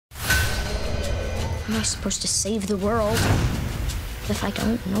am I supposed to save the world if I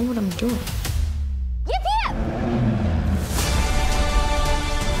don't know what I'm doing? Yip yip!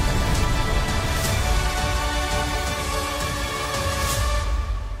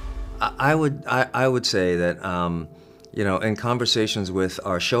 I would say that, you know, in conversations with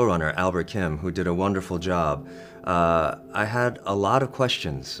our showrunner, Albert Kim, who did a wonderful job, I had a lot of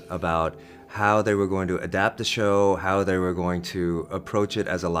questions about how they were going to adapt the show, how they were going to approach it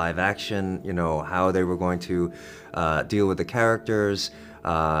as a live action, you know, how they were going to deal with the characters,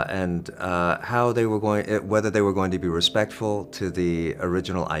 and how they were going, whether they were going to be respectful to the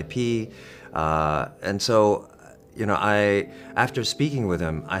original IP. And so, you know, after speaking with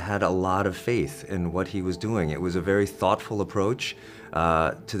him, I had a lot of faith in what he was doing. It was a very thoughtful approach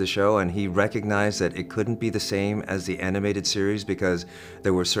to the show, and he recognized that it couldn't be the same as the animated series because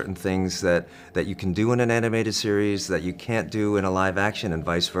there were certain things that you can do in an animated series that you can't do in a live action, and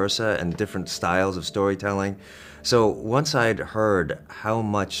vice versa, and different styles of storytelling. So once I'd heard how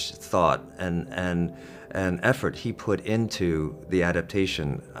much thought and effort he put into the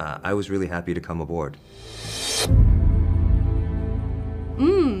adaptation, I was really happy to come aboard.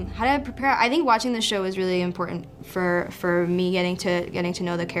 How did I prepare? I think watching the show was really important for me getting to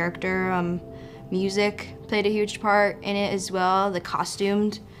know the character. Music played a huge part in it as well. The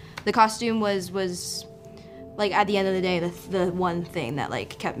costume was like at the end of the day the one thing that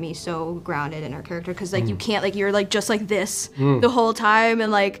like kept me so grounded in her character, because like you can't, like, you're like just like this the whole time,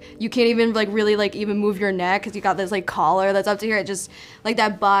 and like you can't even like really like even move your neck because you got this like collar that's up to here. It just like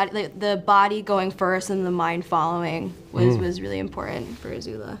that body, like, the body going first and the mind following was really important for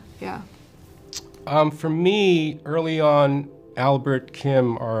Azula. Yeah. For me, early on, Albert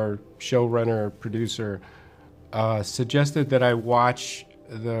Kim, our showrunner producer, suggested that I watch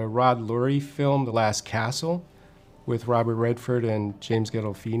the Rod Lurie film, The Last Castle, with Robert Redford and James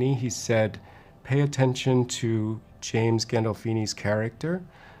Gandolfini. He said, pay attention to James Gandolfini's character.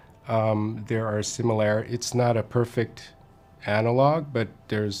 There are similarities. It's not a perfect analog, but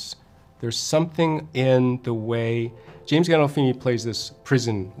there's something in the way James Gandolfini plays this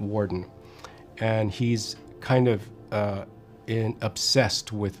prison warden, and he's kind of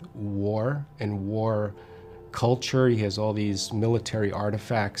obsessed with war and war culture. He has all these military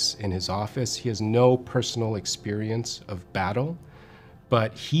artifacts in his office. He has no personal experience of battle,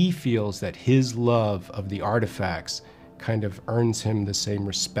 but he feels that his love of the artifacts kind of earns him the same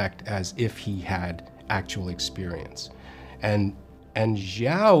respect as if he had actual experience. And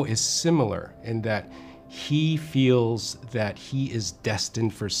Zhao is similar in that he feels that he is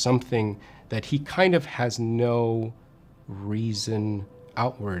destined for something that he kind of has no reason,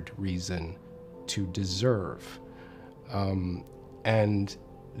 outward reason, to deserve. And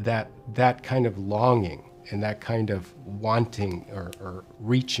that kind of longing and that kind of wanting or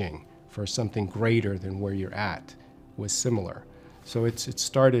reaching for something greater than where you're at was similar. So it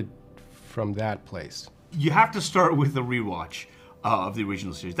started from that place. You have to start with the rewatch of the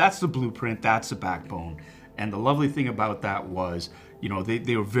original series. That's the blueprint, that's the backbone. And the lovely thing about that was, you know,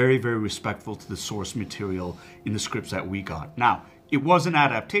 they were very, very respectful to the source material in the scripts that we got. Now, it was an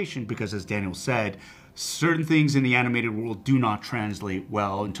adaptation because, as Daniel said, certain things in the animated world do not translate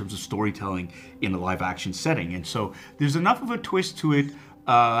well in terms of storytelling in a live action setting. And so there's enough of a twist to it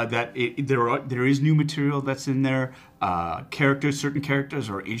that there is new material that's in there. Certain characters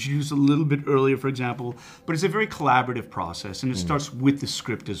are introduced a little bit earlier, for example, but it's a very collaborative process, and it starts with the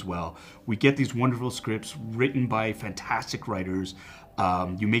script as well. We get these wonderful scripts written by fantastic writers.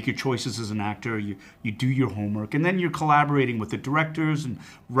 You make your choices as an actor, you do your homework, and then you're collaborating with the directors and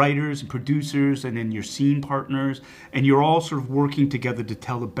writers and producers and then your scene partners, and you're all sort of working together to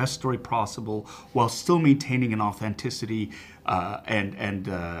tell the best story possible while still maintaining an authenticity and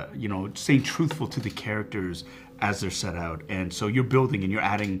you know, staying truthful to the characters as they're set out. And so you're building and you're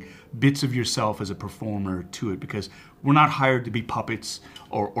adding bits of yourself as a performer to it, because we're not hired to be puppets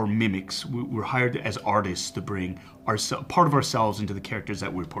or mimics. We're hired as artists to bring part of ourselves into the characters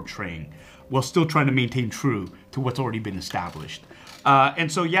that we're portraying, while still trying to maintain true to what's already been established.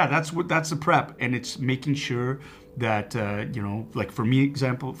 And so yeah, that's the prep, and it's making sure that you know, like for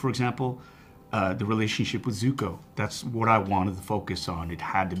example, the relationship with Zuko. That's what I wanted to focus on. It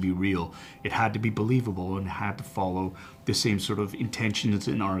had to be real, it had to be believable, and it had to follow the same sort of intentions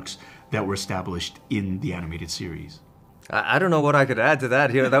and arcs that were established in the animated series. I don't know what I could add to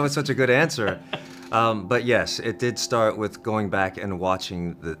that here. That was such a good answer. But yes, it did start with going back and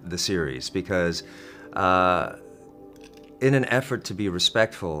watching the series, because in an effort to be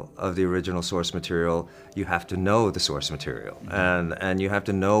respectful of the original source material, you have to know the source material, and you have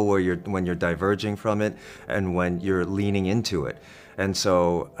to know when you're diverging from it and when you're leaning into it. And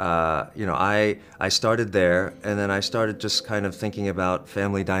so, I started there, and then I started just kind of thinking about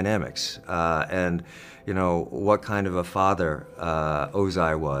family dynamics, and what kind of a father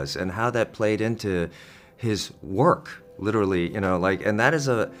Ozai was, and how that played into his work, literally, and that is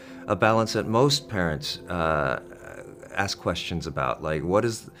a balance that most parents ask questions about, like what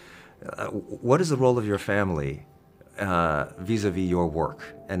is the role of your family vis-a-vis your work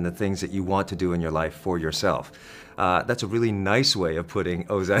and the things that you want to do in your life for yourself. That's a really nice way of putting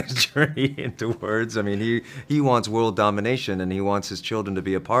Ozai's journey into words. I mean, he wants world domination, and he wants his children to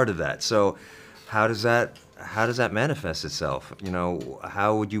be a part of that. So how does that manifest itself?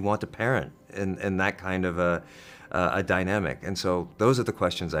 How would you want to parent in that kind of a dynamic? And so those are the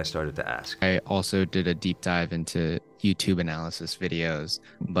questions I started to ask. I also did a deep dive into YouTube analysis videos,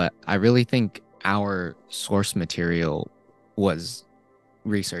 but I really think our source material was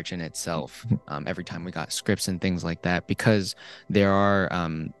research in itself. Every time we got scripts and things like that, because there are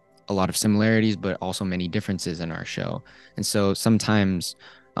a lot of similarities, but also many differences in our show. And so sometimes,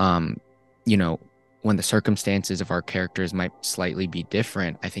 when the circumstances of our characters might slightly be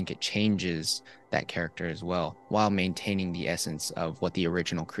different, I think it changes that character as well, while maintaining the essence of what the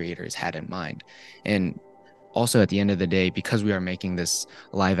original creators had in mind. And also, at the end of the day, because we are making this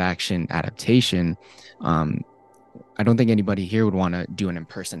live action adaptation, I don't think anybody here would want to do an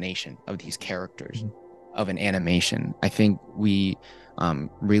impersonation of these characters of an animation. I think we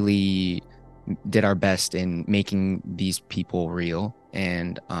really did our best in making these people real,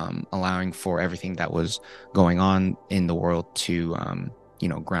 and allowing for everything that was going on in the world to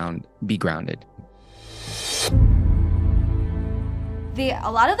be grounded.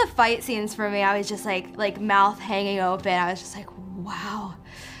 A lot of the fight scenes for me, I was just like mouth hanging open. I was just like, wow.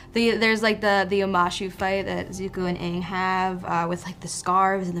 There's like the Omashu fight that Zuko and Aang have with like the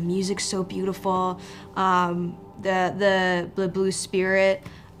scarves, and the music's so beautiful. The Blue Spirit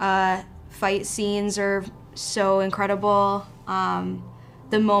fight scenes are so incredible.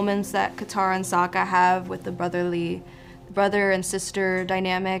 The moments that Katara and Sokka have with the brother and sister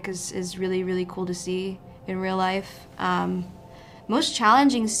dynamic is really, really cool to see in real life. Most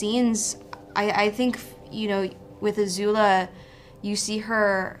challenging scenes, I think, with Azula, you see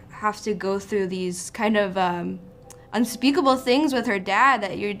her have to go through these kind of unspeakable things with her dad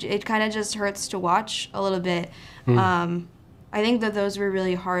that it kind of just hurts to watch a little bit. I think that those were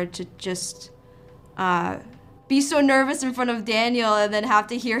really hard to just be so nervous in front of Daniel and then have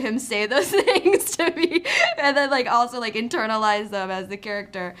to hear him say those things to me, and then also internalize them as the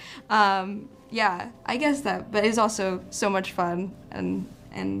character. Yeah, I guess that, but it's also so much fun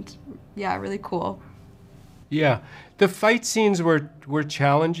and yeah, really cool. Yeah, the fight scenes were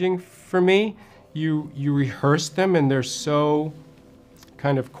challenging for me. You rehearse them, and they're so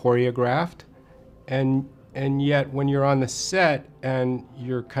kind of choreographed, and yet when you're on the set and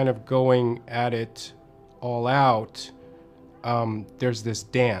you're kind of going at it all out, there's this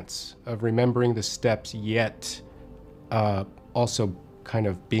dance of remembering the steps, yet also kind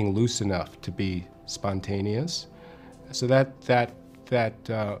of being loose enough to be spontaneous. So that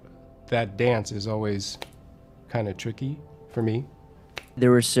dance is always kind of tricky for me.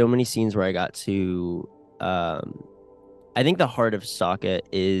 There were so many scenes where I got to I think the heart of Sokka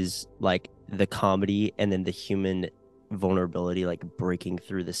is like the comedy, and then the human vulnerability, like breaking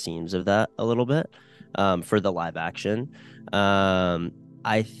through the seams of that a little bit for the live action.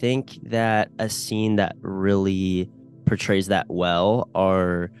 I think that a scene that really portrays that well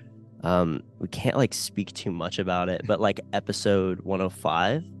are we can't speak too much about it, but episode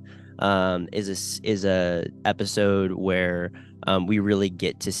 105 is a episode where we really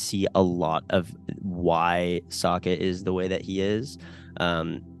get to see a lot of why Sokka is the way that he is,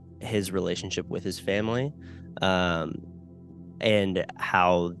 his relationship with his family, and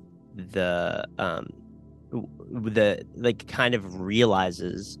how the kind of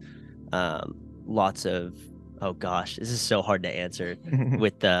realizes lots of, oh gosh, this is so hard to answer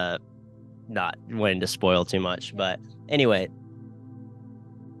with the not wanting to spoil too much, but anyway,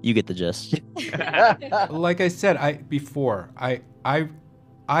 you get the gist. Like I said, I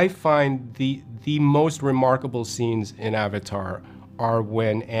find the most remarkable scenes in Avatar are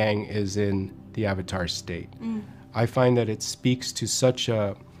when Aang is in the Avatar state. I find that it speaks to such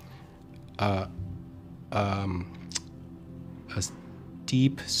a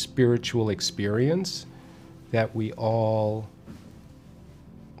deep spiritual experience that we all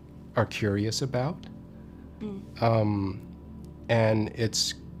are curious about. And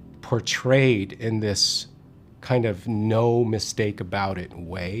it's portrayed in this kind of no mistake about it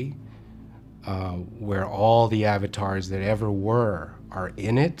way, where all the avatars that ever were are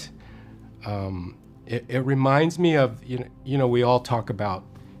in it. It reminds me of, we all talk about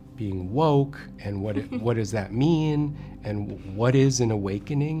being woke and what does that mean, and what is an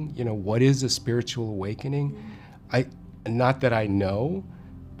awakening? What is a spiritual awakening? Not that I know,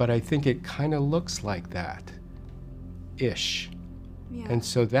 but I think it kind of looks like that-ish. Yeah. And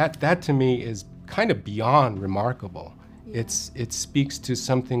so that to me is kind of beyond remarkable. Yeah. It speaks to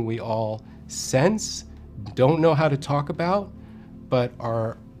something we all sense, don't know how to talk about, but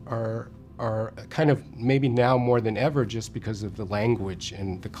are kind of maybe now more than ever, just because of the language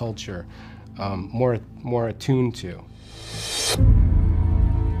and the culture, more attuned to.